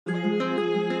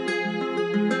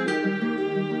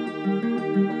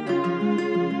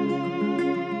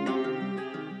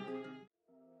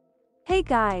Hey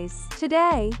guys,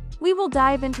 today, we will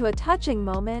dive into a touching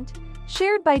moment,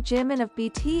 shared by Jimin of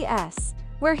BTS,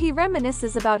 where he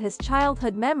reminisces about his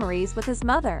childhood memories with his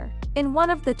mother. In one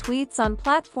of the tweets on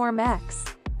platform X,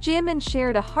 Jimin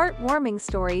shared a heartwarming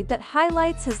story that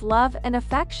highlights his love and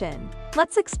affection.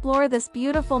 Let's explore this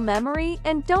beautiful memory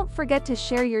and don't forget to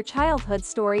share your childhood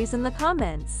stories in the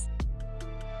comments.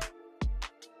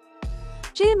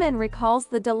 Jimin recalls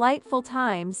the delightful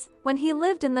times when he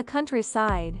lived in the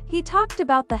countryside. He talked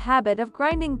about the habit of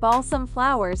grinding balsam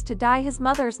flowers to dye his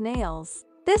mother's nails.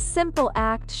 This simple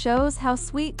act shows how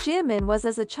sweet Jimin was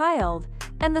as a child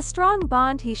and the strong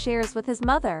bond he shares with his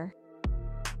mother.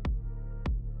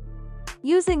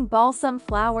 Using balsam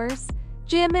flowers,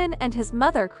 Jimin and his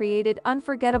mother created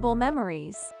unforgettable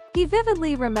memories. He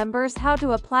vividly remembers how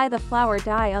to apply the flower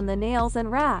dye on the nails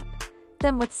and wrap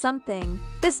them with something.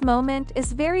 This moment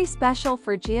is very special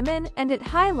for Jimin and it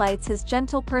highlights his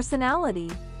gentle personality.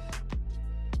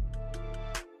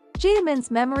 Jimin's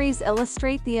memories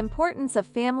illustrate the importance of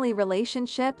family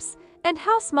relationships and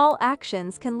how small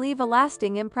actions can leave a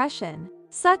lasting impression.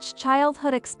 Such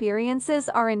childhood experiences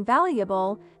are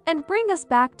invaluable and bring us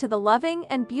back to the loving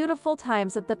and beautiful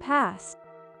times of the past.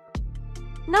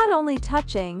 Not only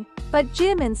touching, but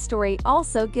Jimin's story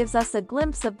also gives us a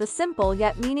glimpse of the simple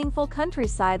yet meaningful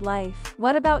countryside life.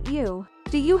 What about you?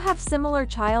 Do you have similar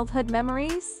childhood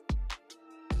memories?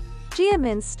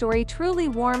 Jimin's story truly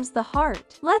warms the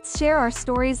heart. Let's share our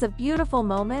stories of beautiful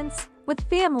moments with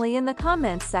family in the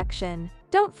comments section.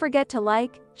 Don't forget to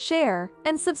like, share,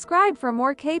 and subscribe for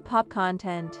more K-pop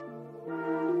content.